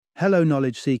Hello,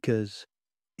 knowledge seekers.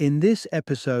 In this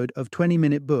episode of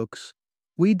 20-Minute Books,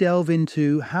 we delve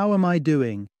into How Am I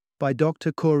Doing by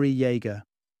Dr. Corey Yeager.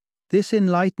 This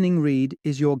enlightening read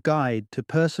is your guide to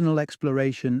personal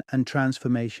exploration and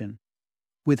transformation.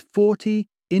 With 40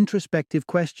 introspective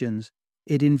questions,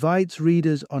 it invites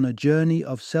readers on a journey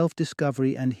of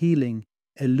self-discovery and healing,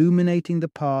 illuminating the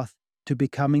path to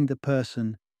becoming the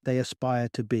person they aspire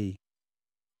to be.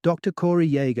 Dr. Corey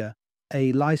Yeager,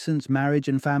 a licensed marriage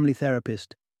and family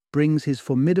therapist, brings his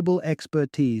formidable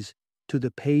expertise to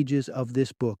the pages of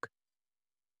this book.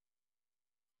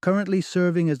 Currently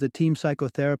serving as the team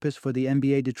psychotherapist for the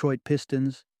NBA Detroit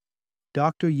Pistons,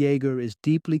 Dr. Yeager is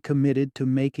deeply committed to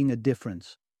making a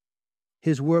difference.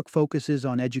 His work focuses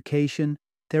on education,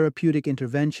 therapeutic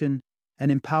intervention,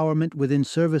 and empowerment within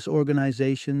service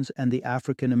organizations and the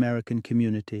African American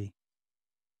community.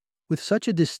 With such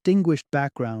a distinguished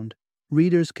background,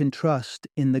 readers can trust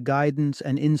in the guidance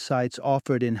and insights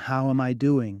offered in How Am I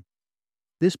Doing?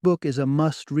 This book is a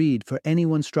must-read for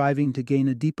anyone striving to gain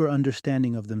a deeper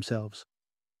understanding of themselves.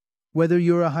 Whether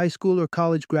you're a high school or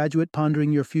college graduate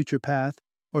pondering your future path,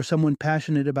 or someone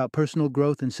passionate about personal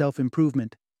growth and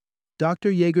self-improvement,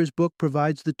 Dr. Yeager's book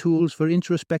provides the tools for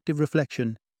introspective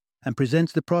reflection and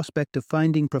presents the prospect of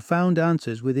finding profound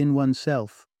answers within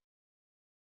oneself.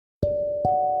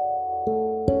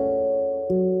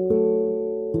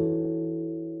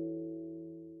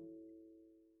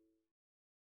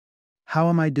 How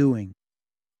Am I Doing?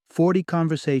 40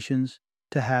 Conversations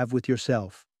to Have with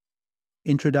Yourself.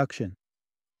 Introduction.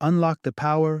 Unlock the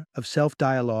power of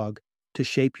self-dialogue to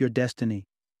shape your destiny.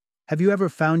 Have you ever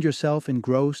found yourself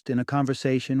engrossed in a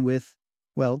conversation with,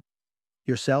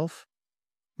 yourself?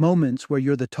 Moments where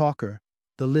you're the talker,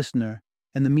 the listener,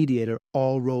 and the mediator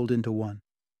all rolled into one.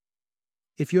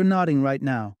 If you're nodding right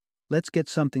now, let's get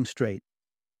something straight.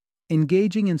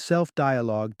 Engaging in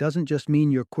self-dialogue doesn't just mean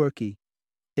you're quirky.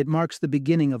 It marks the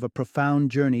beginning of a profound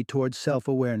journey towards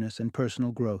self-awareness and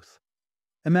personal growth.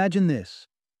 Imagine this.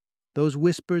 Those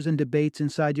whispers and debates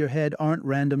inside your head aren't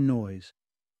random noise.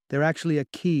 They're actually a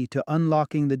key to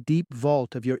unlocking the deep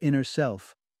vault of your inner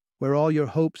self, where all your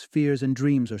hopes, fears, and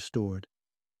dreams are stored.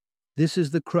 This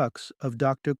is the crux of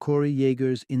Dr. Corey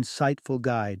Yeager's insightful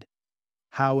guide,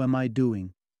 How Am I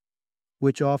Doing?,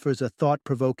 which offers a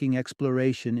thought-provoking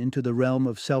exploration into the realm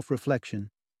of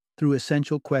self-reflection through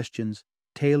essential questions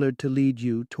tailored to lead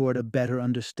you toward a better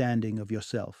understanding of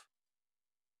yourself.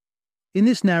 In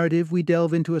this narrative, we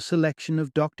delve into a selection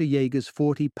of Dr. Yeager's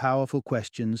 40 powerful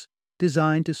questions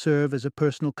designed to serve as a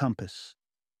personal compass.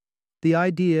 The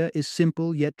idea is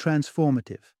simple yet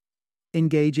transformative.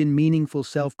 Engage in meaningful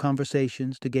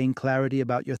self-conversations to gain clarity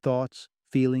about your thoughts,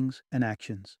 feelings, and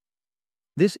actions.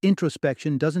 This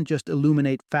introspection doesn't just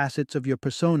illuminate facets of your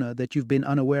persona that you've been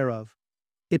unaware of.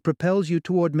 It propels you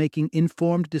toward making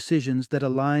informed decisions that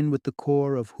align with the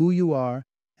core of who you are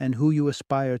and who you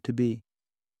aspire to be.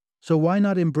 So why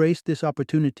not embrace this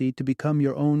opportunity to become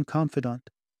your own confidant?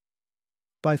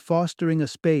 By fostering a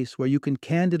space where you can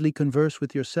candidly converse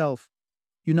with yourself,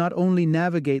 you not only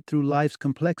navigate through life's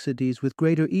complexities with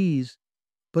greater ease,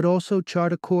 but also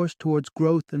chart a course towards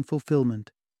growth and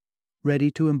fulfillment. Ready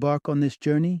to embark on this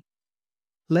journey?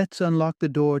 Let's unlock the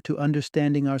door to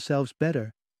understanding ourselves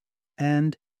better,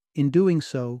 and, in doing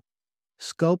so,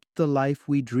 sculpt the life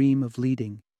we dream of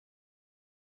leading.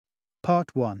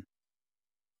 Part 1.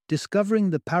 Discovering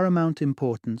the paramount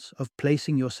importance of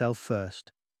placing yourself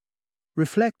first.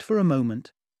 Reflect for a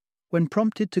moment. When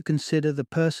prompted to consider the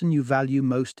person you value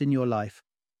most in your life,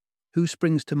 who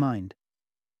springs to mind?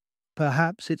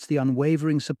 Perhaps it's the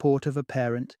unwavering support of a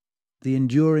parent, the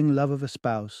enduring love of a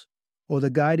spouse, or the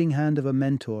guiding hand of a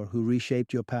mentor who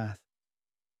reshaped your path.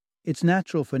 It's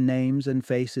natural for names and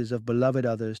faces of beloved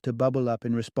others to bubble up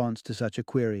in response to such a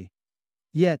query.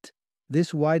 Yet,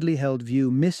 this widely held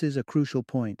view misses a crucial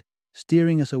point,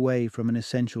 steering us away from an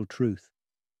essential truth.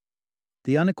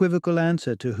 The unequivocal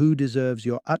answer to who deserves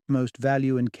your utmost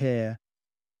value and care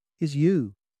is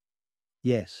you.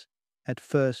 Yes, at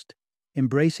first,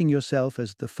 embracing yourself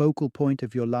as the focal point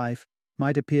of your life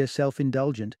might appear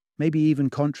self-indulgent, maybe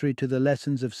even contrary to the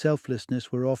lessons of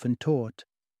selflessness we're often taught.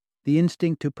 The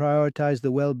instinct to prioritize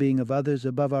the well-being of others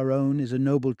above our own is a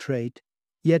noble trait,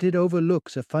 yet it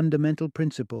overlooks a fundamental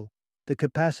principle. The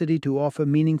capacity to offer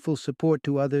meaningful support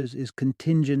to others is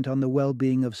contingent on the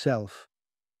well-being of self.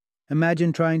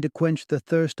 Imagine trying to quench the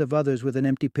thirst of others with an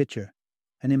empty pitcher,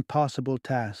 an impossible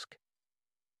task.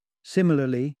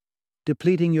 Similarly,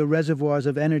 depleting your reservoirs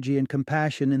of energy and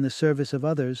compassion in the service of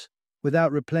others,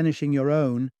 without replenishing your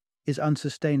own, is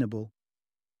unsustainable.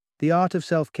 The art of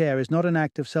self-care is not an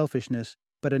act of selfishness,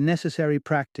 but a necessary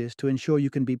practice to ensure you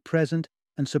can be present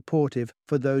and supportive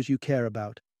for those you care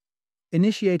about.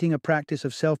 Initiating a practice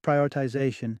of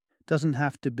self-prioritization doesn't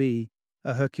have to be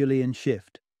a Herculean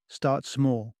shift. Start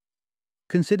small.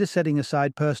 Consider setting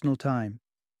aside personal time,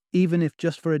 even if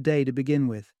just for a day to begin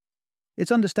with.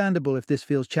 It's understandable if this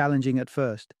feels challenging at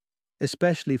first,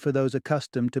 especially for those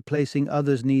accustomed to placing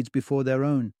others' needs before their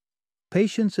own.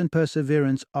 Patience and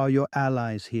perseverance are your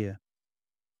allies here.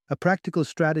 A practical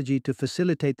strategy to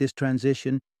facilitate this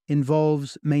transition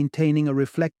involves maintaining a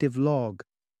reflective log.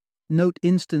 Note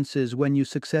instances when you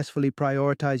successfully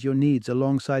prioritize your needs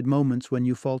alongside moments when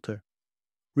you falter.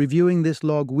 Reviewing this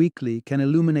log weekly can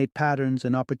illuminate patterns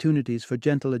and opportunities for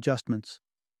gentle adjustments.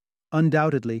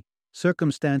 Undoubtedly,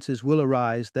 circumstances will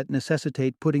arise that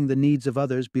necessitate putting the needs of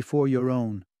others before your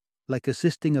own, like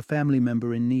assisting a family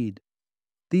member in need.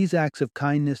 These acts of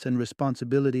kindness and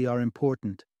responsibility are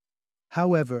important.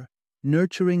 However,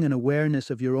 nurturing an awareness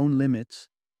of your own limits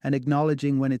and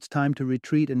acknowledging when it's time to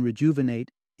retreat and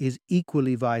rejuvenate is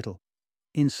equally vital.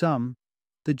 In sum,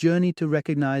 the journey to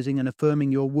recognizing and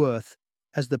affirming your worth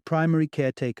as the primary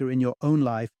caretaker in your own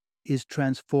life is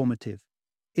transformative.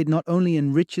 It not only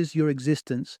enriches your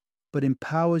existence, but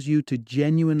empowers you to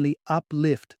genuinely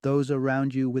uplift those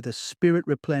around you with a spirit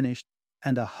replenished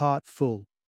and a heart full.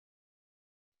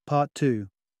 Part 2.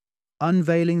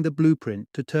 Unveiling the blueprint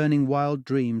to turning wild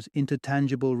dreams into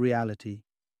tangible reality.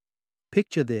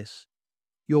 Picture this.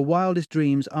 Your wildest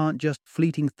dreams aren't just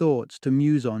fleeting thoughts to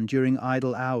muse on during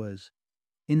idle hours.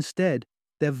 Instead,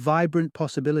 they're vibrant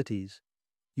possibilities.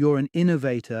 You're an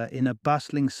innovator in a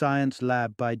bustling science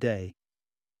lab by day,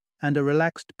 and a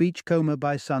relaxed beachcomber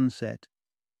by sunset.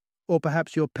 Or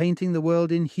perhaps you're painting the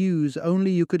world in hues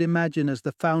only you could imagine as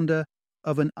the founder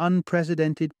of an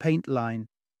unprecedented paint line.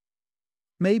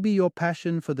 Maybe your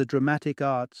passion for the dramatic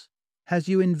arts has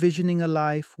you envisioning a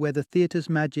life where the theater's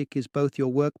magic is both your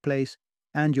workplace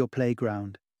and your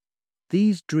playground.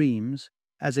 These dreams,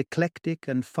 as eclectic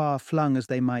and far-flung as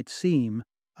they might seem,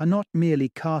 are not merely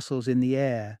castles in the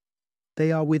air.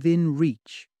 They are within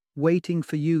reach, waiting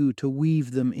for you to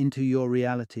weave them into your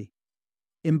reality.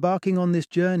 Embarking on this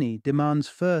journey demands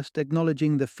first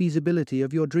acknowledging the feasibility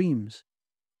of your dreams.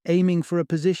 Aiming for a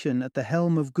position at the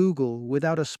helm of Google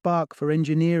without a spark for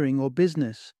engineering or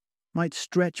business might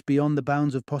stretch beyond the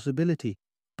bounds of possibility,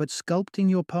 but sculpting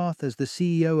your path as the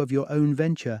CEO of your own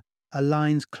venture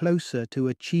aligns closer to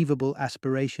achievable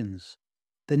aspirations.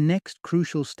 The next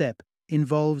crucial step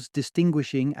involves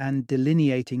distinguishing and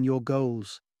delineating your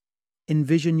goals.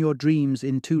 Envision your dreams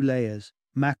in two layers,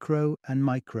 macro and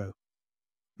micro.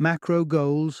 Macro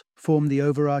goals form the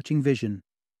overarching vision,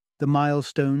 the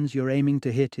milestones you're aiming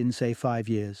to hit in, say, 5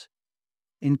 years.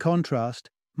 In contrast,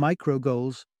 micro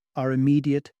goals are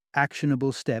immediate,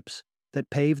 actionable steps that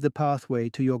pave the pathway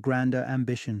to your grander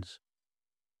ambitions.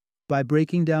 By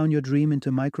breaking down your dream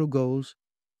into micro goals,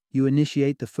 you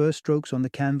initiate the first strokes on the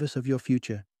canvas of your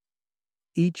future.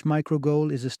 Each micro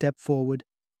goal is a step forward,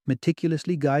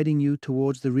 meticulously guiding you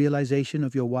towards the realization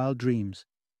of your wild dreams.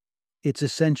 It's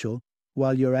essential,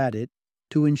 while you're at it,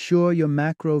 to ensure your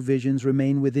macro visions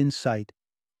remain within sight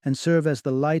and serve as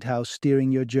the lighthouse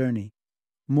steering your journey.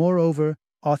 Moreover,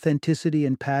 authenticity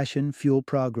and passion fuel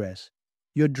progress.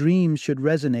 Your dreams should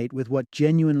resonate with what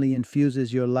genuinely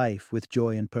infuses your life with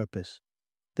joy and purpose.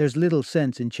 There's little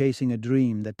sense in chasing a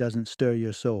dream that doesn't stir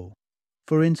your soul.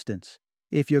 For instance,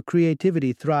 if your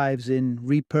creativity thrives in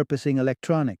repurposing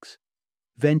electronics,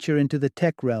 venture into the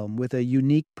tech realm with a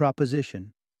unique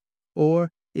proposition.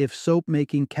 Or, if soap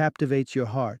making captivates your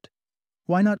heart,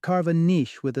 why not carve a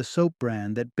niche with a soap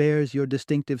brand that bears your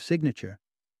distinctive signature?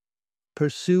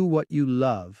 Pursue what you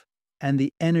love, and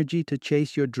the energy to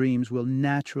chase your dreams will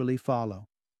naturally follow.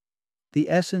 The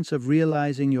essence of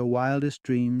realizing your wildest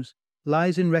dreams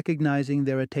lies in recognizing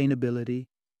their attainability,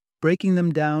 breaking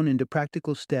them down into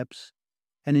practical steps,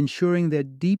 and ensuring they're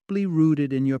deeply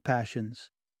rooted in your passions.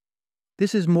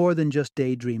 This is more than just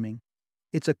daydreaming.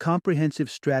 It's a comprehensive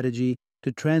strategy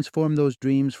to transform those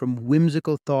dreams from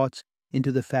whimsical thoughts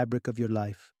into the fabric of your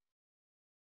life.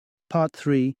 Part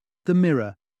 3. The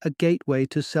Mirror, a gateway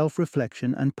to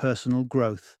self-reflection and personal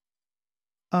growth.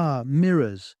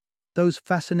 Mirrors, those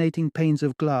fascinating panes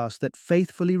of glass that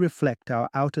faithfully reflect our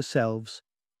outer selves,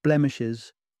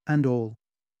 blemishes, and all.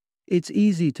 It's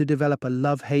easy to develop a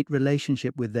love-hate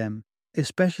relationship with them,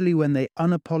 especially when they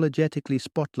unapologetically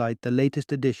spotlight the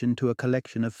latest addition to a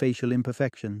collection of facial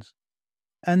imperfections.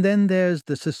 And then there's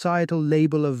the societal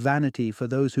label of vanity for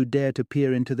those who dare to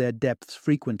peer into their depths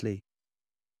frequently.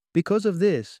 Because of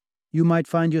this, you might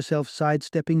find yourself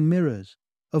sidestepping mirrors,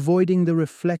 avoiding the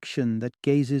reflection that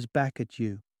gazes back at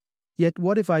you. Yet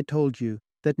what if I told you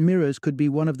that mirrors could be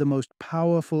one of the most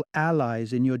powerful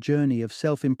allies in your journey of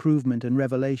self-improvement and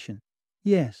revelation.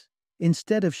 Yes,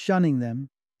 instead of shunning them,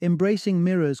 embracing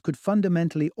mirrors could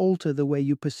fundamentally alter the way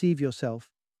you perceive yourself,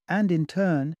 and in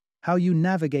turn, how you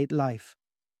navigate life.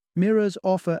 Mirrors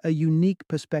offer a unique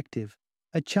perspective,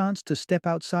 a chance to step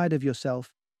outside of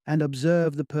yourself and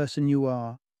observe the person you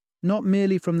are, not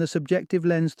merely from the subjective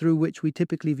lens through which we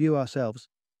typically view ourselves,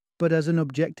 but as an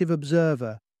objective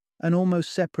observer, an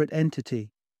almost separate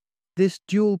entity. This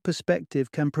dual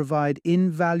perspective can provide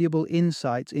invaluable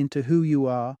insights into who you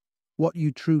are, what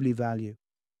you truly value,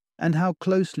 and how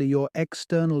closely your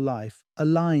external life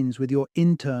aligns with your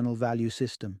internal value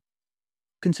system.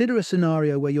 Consider a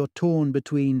scenario where you're torn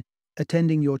between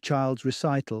attending your child's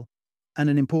recital and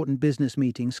an important business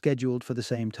meeting scheduled for the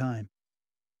same time.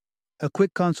 A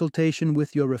quick consultation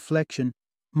with your reflection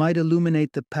might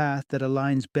illuminate the path that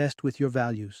aligns best with your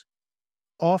values.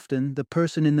 Often, the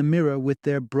person in the mirror, with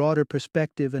their broader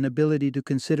perspective and ability to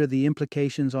consider the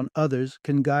implications on others,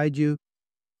 can guide you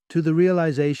to the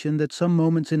realization that some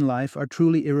moments in life are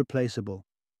truly irreplaceable,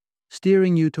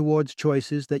 steering you towards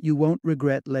choices that you won't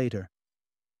regret later.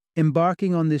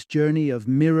 Embarking on this journey of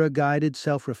mirror-guided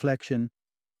self-reflection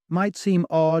might seem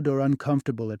odd or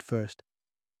uncomfortable at first.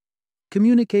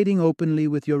 Communicating openly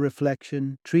with your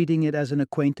reflection, treating it as an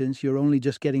acquaintance you're only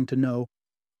just getting to know,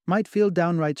 might feel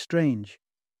downright strange.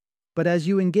 But as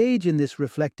you engage in this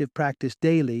reflective practice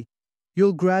daily,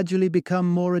 you'll gradually become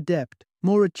more adept,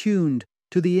 more attuned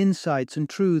to the insights and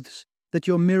truths that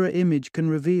your mirror image can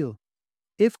reveal.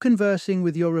 If conversing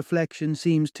with your reflection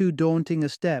seems too daunting a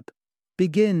step,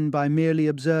 begin by merely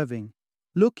observing.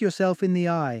 Look yourself in the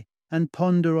eye and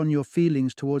ponder on your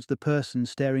feelings towards the person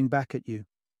staring back at you.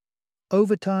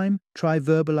 Over time, try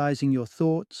verbalizing your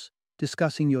thoughts,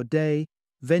 discussing your day,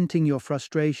 venting your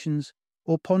frustrations,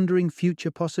 or pondering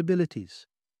future possibilities.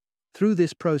 Through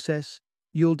this process,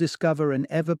 you'll discover an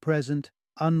ever-present,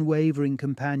 unwavering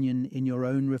companion in your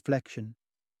own reflection.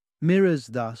 Mirrors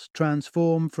thus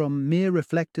transform from mere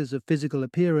reflectors of physical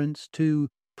appearance to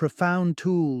profound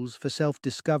tools for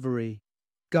self-discovery,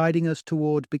 guiding us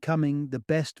toward becoming the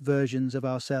best versions of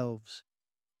ourselves.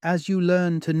 As you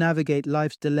learn to navigate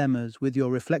life's dilemmas with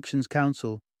your reflections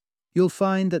counsel, you'll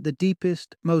find that the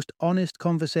deepest, most honest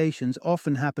conversations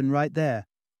often happen right there,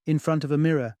 in front of a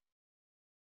mirror.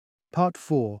 Part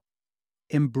 4.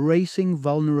 Embracing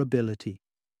Vulnerability,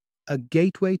 a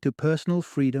gateway to personal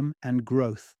freedom and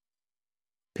growth.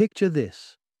 Picture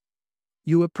this.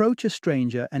 You approach a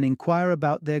stranger and inquire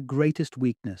about their greatest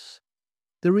weakness.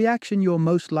 The reaction you're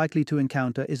most likely to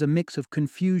encounter is a mix of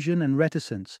confusion and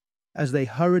reticence as they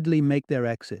hurriedly make their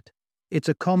exit. It's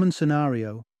a common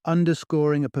scenario,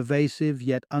 underscoring a pervasive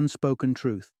yet unspoken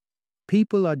truth.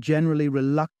 People are generally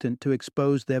reluctant to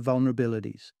expose their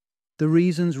vulnerabilities. The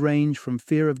reasons range from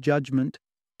fear of judgment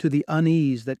to the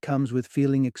unease that comes with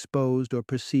feeling exposed or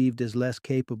perceived as less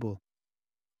capable.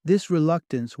 This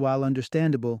reluctance, while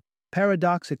understandable,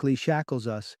 paradoxically shackles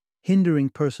us, hindering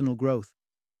personal growth.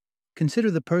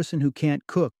 Consider the person who can't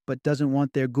cook but doesn't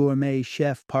want their gourmet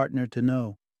chef partner to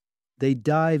know. They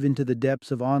dive into the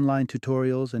depths of online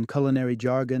tutorials and culinary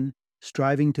jargon,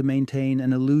 striving to maintain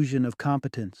an illusion of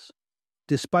competence.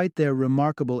 Despite their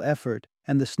remarkable effort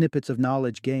and the snippets of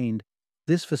knowledge gained,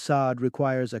 this facade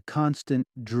requires a constant,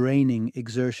 draining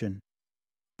exertion.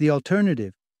 The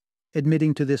alternative,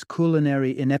 admitting to this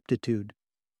culinary ineptitude,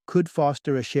 could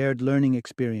foster a shared learning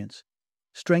experience,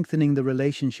 strengthening the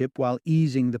relationship while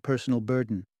easing the personal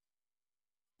burden.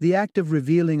 The act of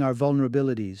revealing our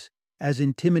vulnerabilities, as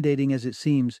intimidating as it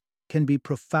seems, can be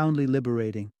profoundly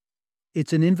liberating.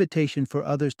 It's an invitation for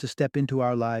others to step into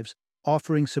our lives,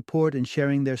 offering support and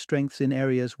sharing their strengths in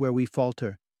areas where we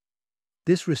falter.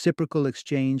 This reciprocal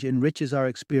exchange enriches our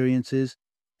experiences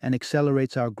and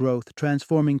accelerates our growth,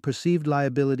 transforming perceived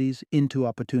liabilities into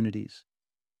opportunities.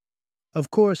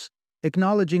 Of course,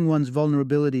 acknowledging one's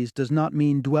vulnerabilities does not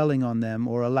mean dwelling on them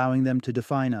or allowing them to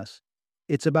define us.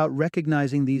 It's about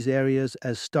recognizing these areas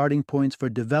as starting points for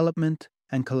development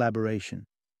and collaboration.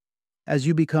 As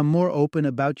you become more open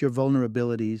about your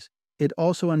vulnerabilities, it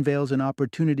also unveils an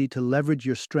opportunity to leverage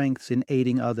your strengths in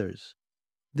aiding others.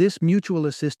 This mutual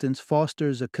assistance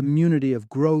fosters a community of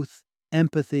growth,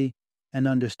 empathy, and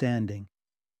understanding.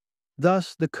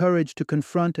 Thus, the courage to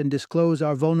confront and disclose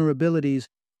our vulnerabilities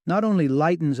not only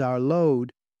lightens our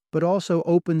load, but also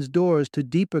opens doors to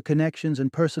deeper connections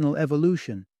and personal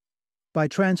evolution. By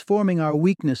transforming our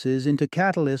weaknesses into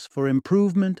catalysts for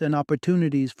improvement and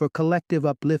opportunities for collective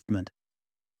upliftment,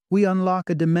 we unlock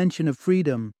a dimension of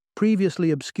freedom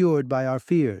previously obscured by our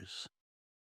fears.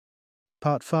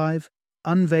 Part 5.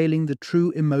 Unveiling the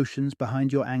true emotions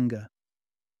behind your anger.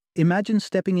 Imagine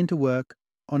stepping into work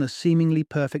on a seemingly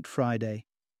perfect Friday,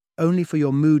 only for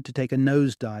your mood to take a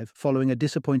nosedive following a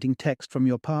disappointing text from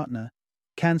your partner,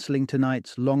 cancelling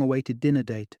tonight's long-awaited dinner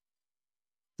date.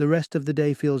 The rest of the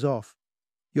day feels off,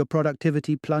 your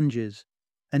productivity plunges,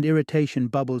 and irritation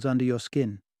bubbles under your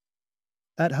skin.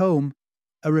 At home,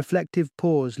 a reflective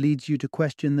pause leads you to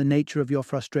question the nature of your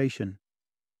frustration.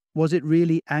 Was it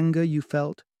really anger you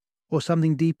felt, or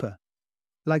something deeper,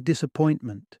 like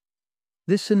disappointment?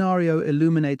 This scenario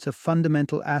illuminates a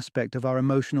fundamental aspect of our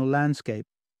emotional landscape.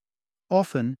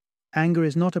 Often, anger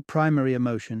is not a primary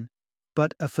emotion,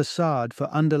 but a facade for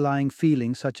underlying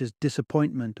feelings such as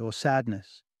disappointment or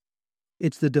sadness.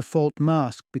 It's the default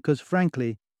mask because,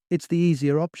 frankly, it's the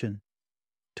easier option.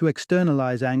 To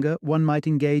externalize anger, one might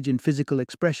engage in physical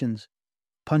expressions,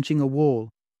 punching a wall,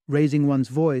 raising one's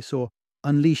voice, or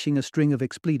unleashing a string of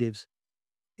expletives.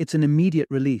 It's an immediate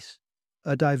release,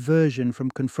 a diversion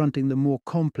from confronting the more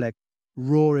complex,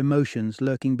 raw emotions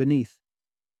lurking beneath.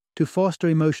 To foster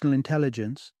emotional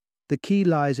intelligence, the key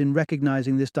lies in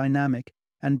recognizing this dynamic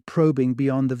and probing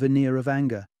beyond the veneer of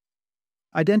anger.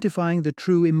 Identifying the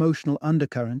true emotional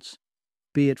undercurrents,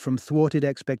 be it from thwarted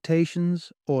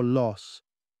expectations or loss,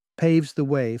 paves the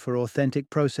way for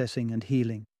authentic processing and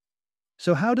healing.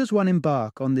 So how does one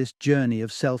embark on this journey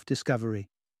of self-discovery?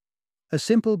 A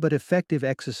simple but effective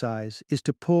exercise is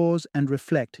to pause and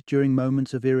reflect during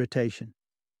moments of irritation.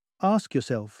 Ask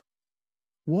yourself,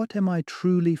 what am I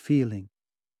truly feeling?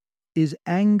 Is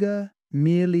anger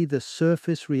merely the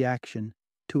surface reaction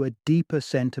to a deeper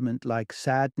sentiment like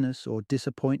sadness or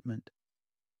disappointment?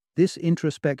 This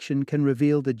introspection can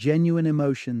reveal the genuine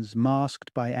emotions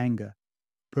masked by anger,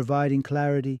 providing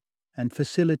clarity and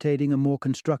facilitating a more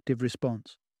constructive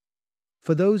response.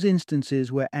 For those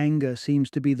instances where anger seems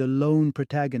to be the lone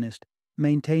protagonist,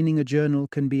 maintaining a journal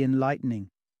can be enlightening.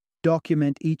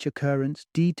 Document each occurrence,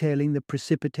 detailing the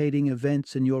precipitating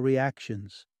events and your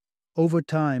reactions. Over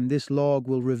time, this log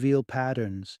will reveal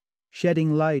patterns,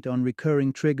 shedding light on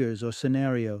recurring triggers or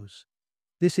scenarios.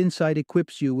 This insight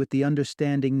equips you with the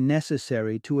understanding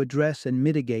necessary to address and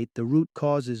mitigate the root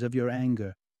causes of your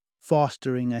anger,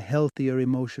 fostering a healthier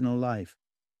emotional life.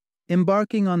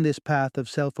 Embarking on this path of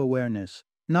self-awareness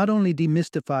not only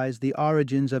demystifies the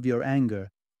origins of your anger,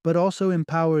 but also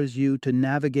empowers you to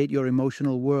navigate your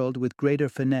emotional world with greater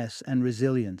finesse and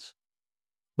resilience.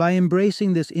 By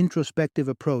embracing this introspective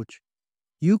approach,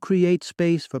 you create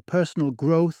space for personal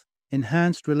growth,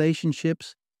 enhanced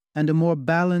relationships, and a more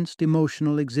balanced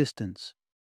emotional existence.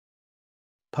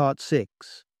 Part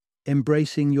 6.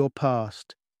 Embracing your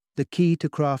past, the key to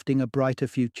crafting a brighter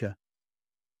future.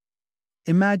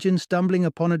 Imagine stumbling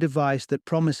upon a device that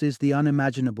promises the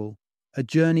unimaginable, a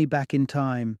journey back in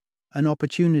time, an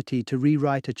opportunity to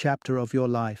rewrite a chapter of your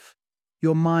life.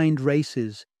 Your mind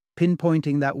races,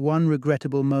 pinpointing that one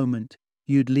regrettable moment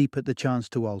you'd leap at the chance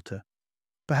to alter.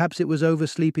 Perhaps it was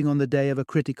oversleeping on the day of a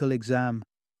critical exam,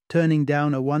 turning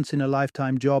down a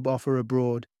once-in-a-lifetime job offer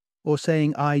abroad, or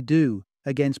saying "I do"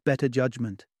 against better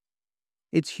judgment.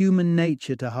 It's human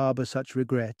nature to harbor such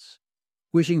regrets,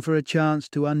 wishing for a chance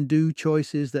to undo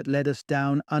choices that led us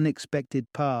down unexpected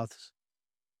paths.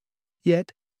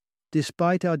 Yet,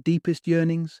 despite our deepest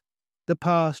yearnings, the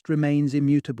past remains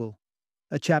immutable,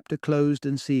 a chapter closed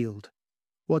and sealed.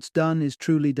 What's done is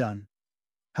truly done.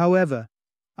 However,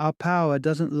 our power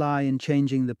doesn't lie in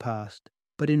changing the past,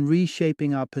 but in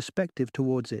reshaping our perspective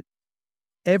towards it.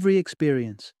 Every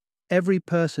experience, every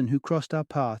person who crossed our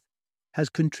path, has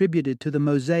contributed to the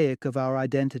mosaic of our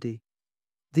identity.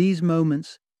 These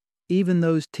moments, even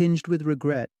those tinged with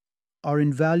regret, are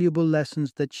invaluable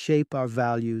lessons that shape our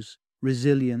values,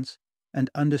 resilience, and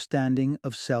understanding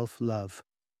of self-love.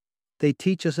 They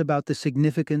teach us about the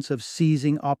significance of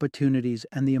seizing opportunities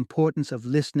and the importance of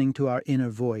listening to our inner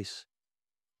voice.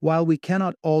 While we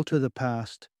cannot alter the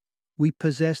past, we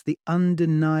possess the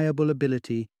undeniable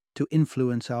ability to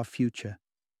influence our future.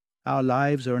 Our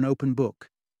lives are an open book,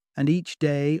 and each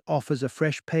day offers a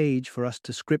fresh page for us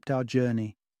to script our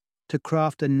journey, to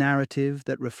craft a narrative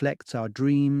that reflects our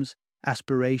dreams,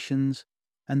 aspirations,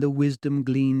 and the wisdom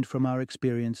gleaned from our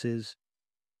experiences.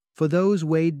 For those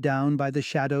weighed down by the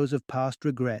shadows of past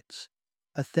regrets,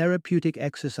 a therapeutic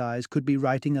exercise could be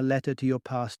writing a letter to your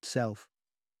past self.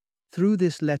 Through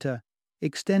this letter,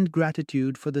 extend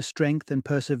gratitude for the strength and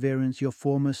perseverance your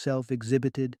former self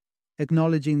exhibited,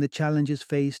 acknowledging the challenges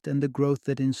faced and the growth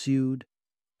that ensued.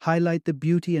 Highlight the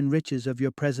beauty and riches of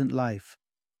your present life,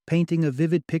 painting a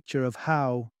vivid picture of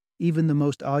how, even the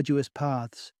most arduous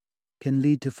paths, can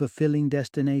lead to fulfilling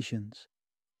destinations.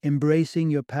 Embracing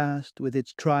your past with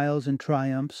its trials and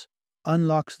triumphs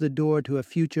unlocks the door to a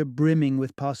future brimming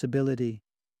with possibility.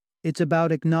 It's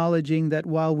about acknowledging that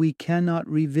while we cannot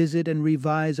revisit and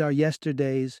revise our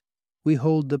yesterdays, we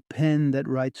hold the pen that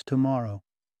writes tomorrow.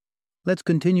 Let's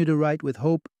continue to write with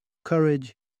hope,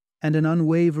 courage, and an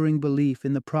unwavering belief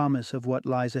in the promise of what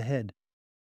lies ahead.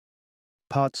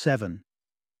 Part 7.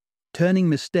 Turning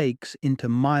mistakes into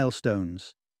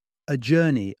milestones. A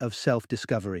journey of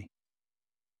self-discovery.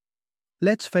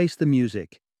 Let's face the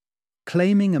music.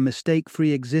 Claiming a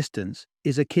mistake-free existence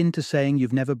is akin to saying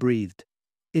you've never breathed.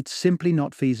 It's simply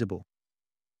not feasible.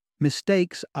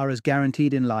 Mistakes are as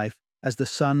guaranteed in life as the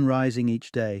sun rising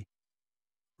each day.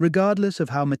 Regardless of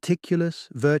how meticulous,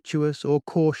 virtuous, or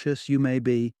cautious you may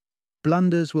be,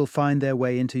 blunders will find their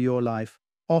way into your life,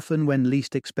 often when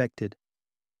least expected.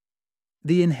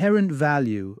 The inherent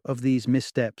value of these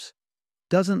missteps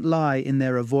doesn't lie in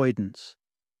their avoidance,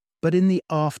 but in the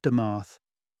aftermath,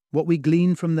 what we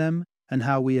glean from them and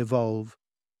how we evolve.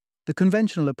 The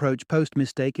conventional approach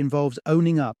post-mistake involves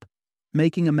owning up,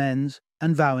 making amends,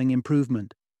 and vowing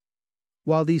improvement.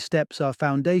 While these steps are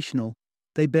foundational,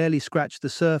 they barely scratch the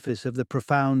surface of the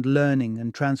profound learning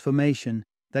and transformation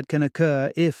that can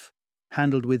occur if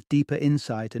handled with deeper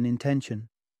insight and intention.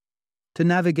 To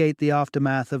navigate the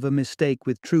aftermath of a mistake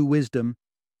with true wisdom,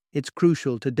 it's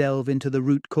crucial to delve into the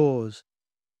root cause,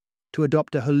 to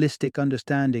adopt a holistic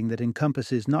understanding that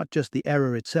encompasses not just the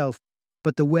error itself,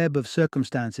 but the web of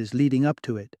circumstances leading up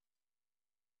to it.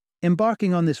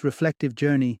 Embarking on this reflective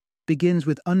journey begins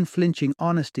with unflinching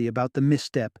honesty about the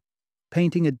misstep,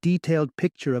 painting a detailed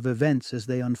picture of events as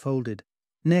they unfolded.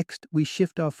 Next, we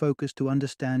shift our focus to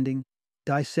understanding,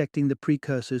 dissecting the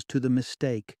precursors to the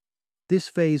mistake. This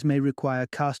phase may require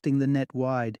casting the net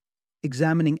wide,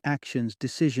 examining actions,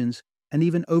 decisions, and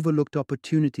even overlooked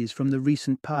opportunities from the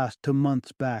recent past to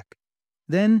months back.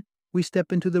 Then, we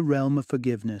step into the realm of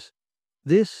forgiveness.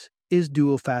 This is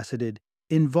dual-faceted,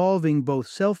 involving both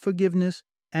self-forgiveness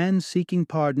and seeking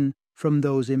pardon from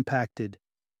those impacted.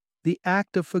 The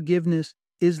act of forgiveness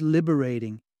is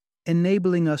liberating,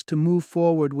 enabling us to move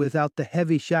forward without the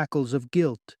heavy shackles of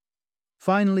guilt.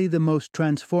 Finally, the most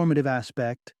transformative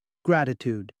aspect,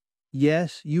 gratitude.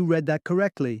 Yes, you read that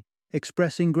correctly,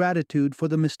 expressing gratitude for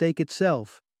the mistake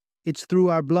itself. It's through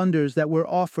our blunders that we're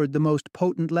offered the most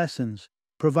potent lessons,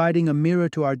 providing a mirror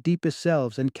to our deepest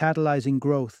selves and catalyzing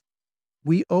growth.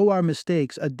 We owe our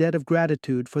mistakes a debt of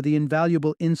gratitude for the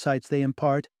invaluable insights they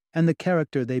impart and the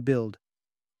character they build.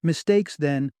 Mistakes,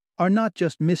 then, are not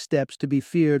just missteps to be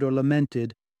feared or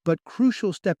lamented, but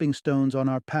crucial stepping stones on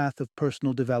our path of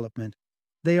personal development.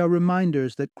 They are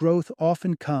reminders that growth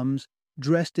often comes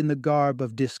dressed in the garb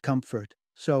of discomfort.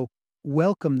 So,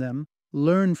 welcome them,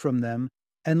 learn from them,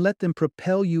 and let them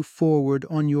propel you forward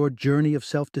on your journey of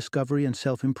self-discovery and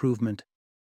self-improvement.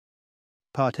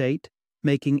 Part 8.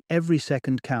 Making every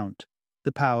second count.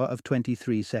 The power of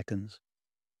 23 seconds.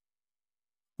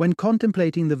 When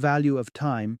contemplating the value of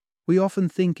time, we often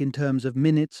think in terms of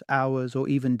minutes, hours, or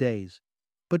even days.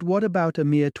 But what about a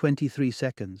mere 23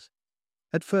 seconds?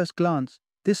 At first glance,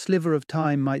 this sliver of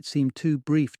time might seem too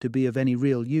brief to be of any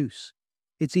real use.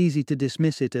 It's easy to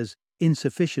dismiss it as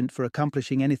insufficient for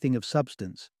accomplishing anything of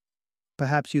substance.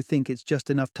 Perhaps you think it's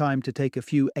just enough time to take a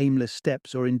few aimless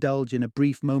steps or indulge in a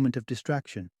brief moment of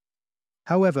distraction.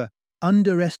 However,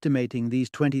 underestimating these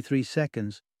 23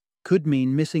 seconds could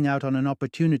mean missing out on an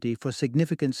opportunity for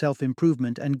significant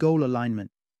self-improvement and goal alignment.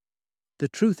 The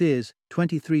truth is,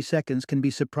 23 seconds can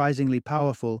be surprisingly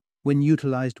powerful when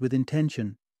utilized with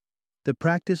intention. The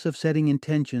practice of setting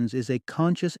intentions is a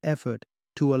conscious effort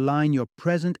to align your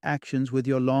present actions with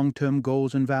your long-term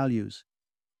goals and values.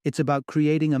 It's about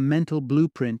creating a mental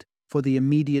blueprint for the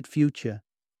immediate future,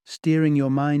 steering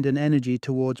your mind and energy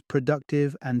towards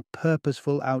productive and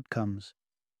purposeful outcomes.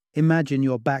 Imagine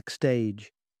you're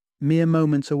backstage, mere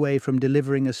moments away from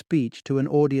delivering a speech to an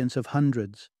audience of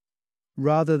hundreds.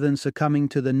 Rather than succumbing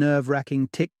to the nerve-wracking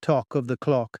tick-tock of the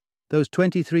clock, those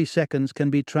 23 seconds can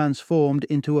be transformed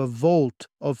into a vault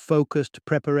of focused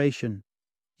preparation.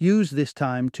 Use this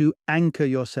time to anchor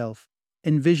yourself,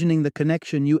 envisioning the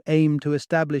connection you aim to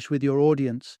establish with your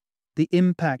audience, the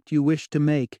impact you wish to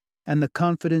make, and the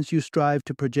confidence you strive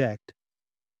to project.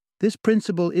 This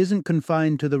principle isn't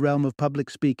confined to the realm of public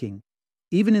speaking.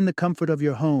 Even in the comfort of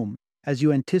your home, as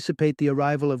you anticipate the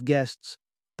arrival of guests,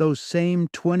 those same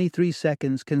 23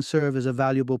 seconds can serve as a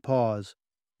valuable pause.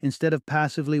 Instead of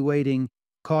passively waiting,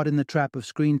 caught in the trap of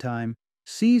screen time,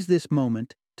 seize this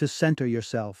moment to center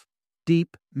yourself.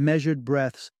 Deep, measured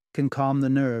breaths can calm the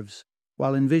nerves,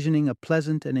 while envisioning a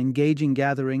pleasant and engaging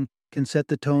gathering can set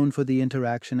the tone for the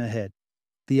interaction ahead.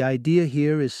 The idea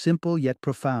here is simple yet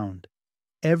profound.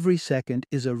 Every second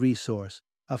is a resource,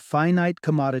 a finite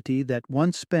commodity that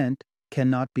once spent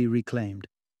cannot be reclaimed.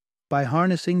 By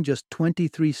harnessing just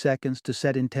 23 seconds to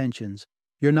set intentions,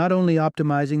 you're not only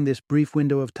optimizing this brief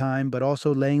window of time, but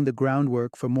also laying the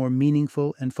groundwork for more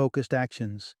meaningful and focused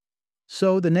actions.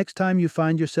 So, the next time you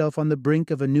find yourself on the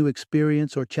brink of a new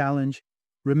experience or challenge,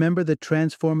 remember the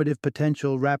transformative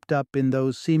potential wrapped up in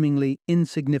those seemingly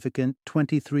insignificant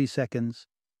 23 seconds.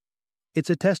 It's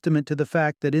a testament to the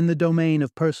fact that in the domain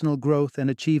of personal growth and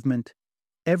achievement,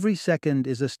 every second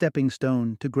is a stepping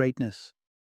stone to greatness.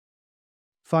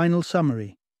 Final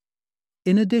summary.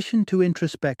 In addition to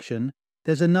introspection,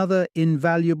 there's another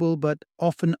invaluable but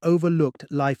often overlooked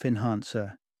life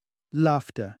enhancer: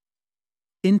 laughter.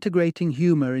 Integrating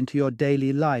humor into your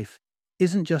daily life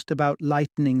isn't just about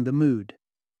lightening the mood.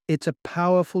 It's a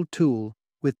powerful tool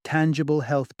with tangible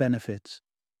health benefits.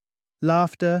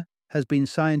 Laughter has been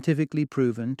scientifically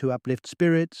proven to uplift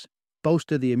spirits,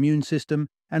 bolster the immune system,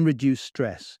 and reduce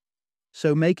stress.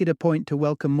 So make it a point to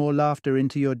welcome more laughter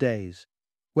into your days.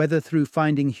 Whether through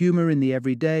finding humor in the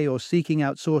everyday or seeking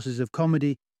out sources of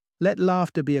comedy, let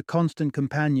laughter be a constant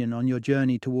companion on your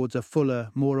journey towards a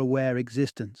fuller, more aware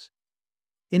existence.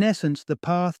 In essence, the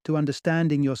path to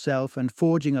understanding yourself and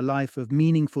forging a life of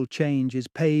meaningful change is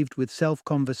paved with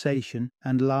self-conversation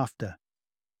and laughter.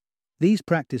 These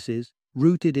practices,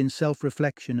 rooted in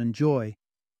self-reflection and joy,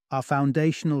 are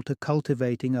foundational to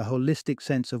cultivating a holistic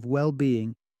sense of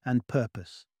well-being and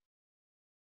purpose.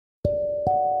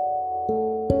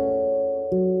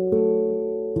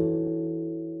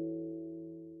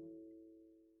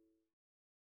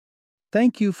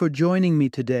 Thank you for joining me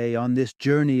today on this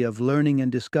journey of learning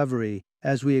and discovery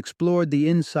as we explored the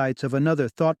insights of another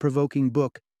thought-provoking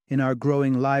book in our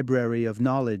growing library of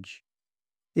knowledge.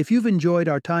 If you've enjoyed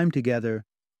our time together,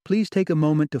 please take a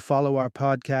moment to follow our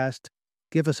podcast,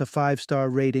 give us a 5-star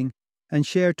rating, and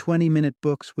share 20-minute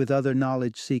books with other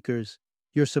knowledge seekers.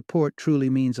 Your support truly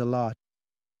means a lot.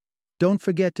 Don't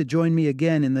forget to join me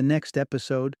again in the next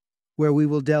episode, where we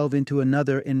will delve into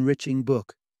another enriching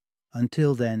book.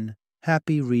 Until then,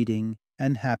 happy reading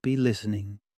and happy listening.